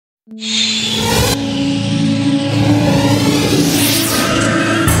Please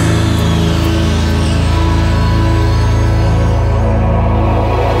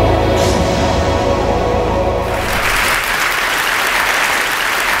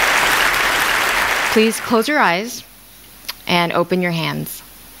close your eyes and open your hands.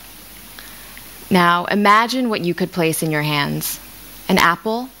 Now imagine what you could place in your hands. An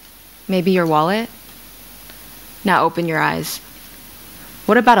apple, maybe your wallet. Now open your eyes.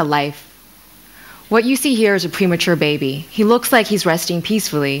 What about a life? What you see here is a premature baby. He looks like he's resting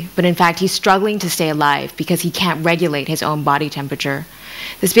peacefully, but in fact he's struggling to stay alive because he can't regulate his own body temperature.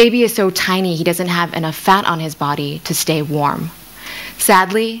 This baby is so tiny he doesn't have enough fat on his body to stay warm.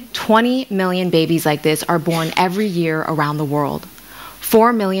 Sadly, 20 million babies like this are born every year around the world.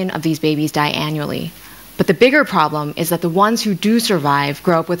 4 million of these babies die annually. But the bigger problem is that the ones who do survive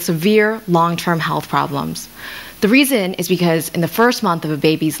grow up with severe long-term health problems. The reason is because in the first month of a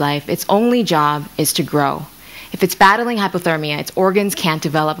baby's life, its only job is to grow. If it's battling hypothermia, its organs can't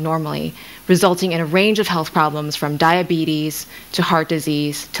develop normally, resulting in a range of health problems from diabetes to heart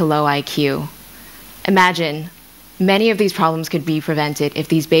disease to low IQ. Imagine, many of these problems could be prevented if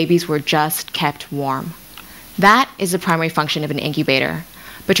these babies were just kept warm. That is the primary function of an incubator.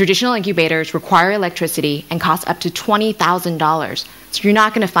 But traditional incubators require electricity and cost up to $20,000, so you're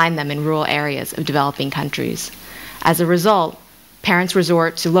not going to find them in rural areas of developing countries. As a result, parents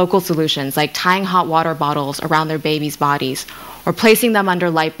resort to local solutions like tying hot water bottles around their babies' bodies or placing them under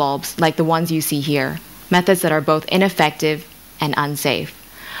light bulbs like the ones you see here, methods that are both ineffective and unsafe.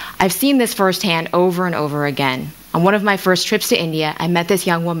 I've seen this firsthand over and over again. On one of my first trips to India, I met this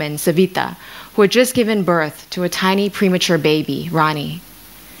young woman, Savita, who had just given birth to a tiny premature baby, Rani.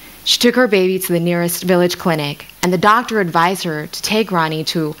 She took her baby to the nearest village clinic, and the doctor advised her to take Rani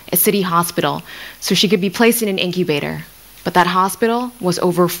to a city hospital so she could be placed in an incubator. But that hospital was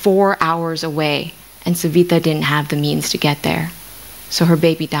over 4 hours away, and Savita didn't have the means to get there. So her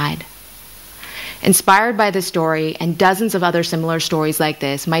baby died. Inspired by this story and dozens of other similar stories like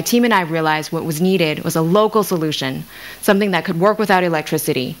this, my team and I realized what was needed was a local solution, something that could work without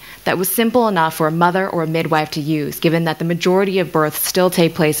electricity, that was simple enough for a mother or a midwife to use, given that the majority of births still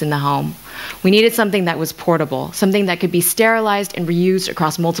take place in the home. We needed something that was portable, something that could be sterilized and reused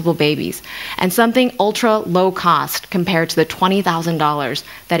across multiple babies, and something ultra low cost compared to the $20,000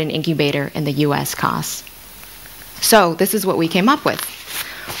 that an incubator in the US costs. So this is what we came up with.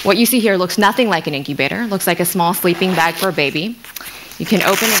 What you see here looks nothing like an incubator. It looks like a small sleeping bag for a baby. You can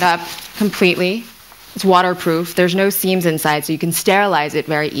open it up completely. It's waterproof. There's no seams inside, so you can sterilize it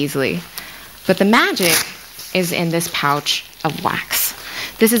very easily. But the magic is in this pouch of wax.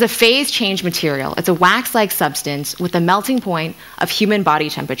 This is a phase change material. It's a wax-like substance with a melting point of human body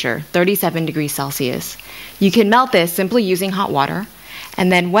temperature, 37 degrees Celsius. You can melt this simply using hot water,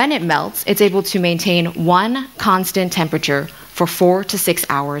 and then when it melts, it's able to maintain one constant temperature for 4 to 6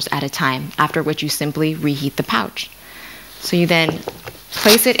 hours at a time, after which you simply reheat the pouch. So you then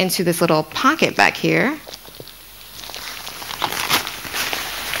place it into this little pocket back here,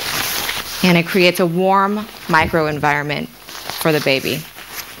 and it creates a warm microenvironment for the baby.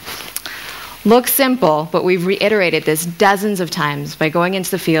 Looks simple, but we've reiterated this dozens of times by going into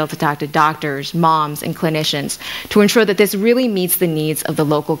the field to talk to doctors, moms, and clinicians to ensure that this really meets the needs of the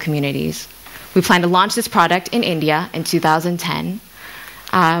local communities. We plan to launch this product in India in 2010,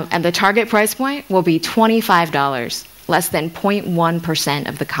 and the target price point will be $25, less than 0.1%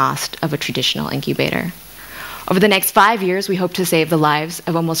 of the cost of a traditional incubator. Over the next 5 years, we hope to save the lives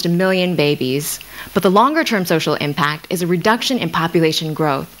of almost 1 million babies, but the longer-term social impact is a reduction in population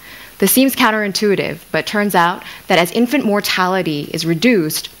growth. This seems counterintuitive, but turns out that as infant mortality is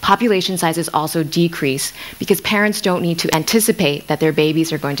reduced, population sizes also decrease because parents don't need to anticipate that their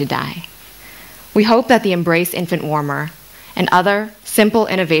babies are going to die. We hope that the Embrace Infant Warmer and other simple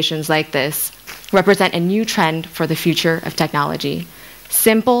innovations like this represent a new trend for the future of technology.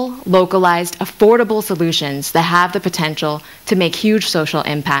 Simple, localized, affordable solutions that have the potential to make huge social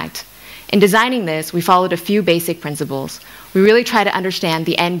impact. In designing this, we followed a few basic principles. We really try to understand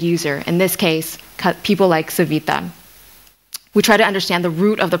the end user, in this case, people like Savita. We try to understand the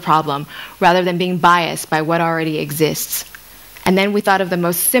root of the problem rather than being biased by what already exists. And then we thought of the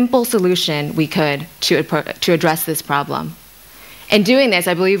most simple solution we could to address this problem. In doing this,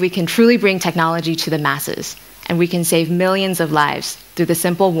 I believe we can truly bring technology to the masses, and we can save millions of lives through the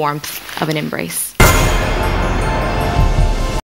simple warmth of an embrace.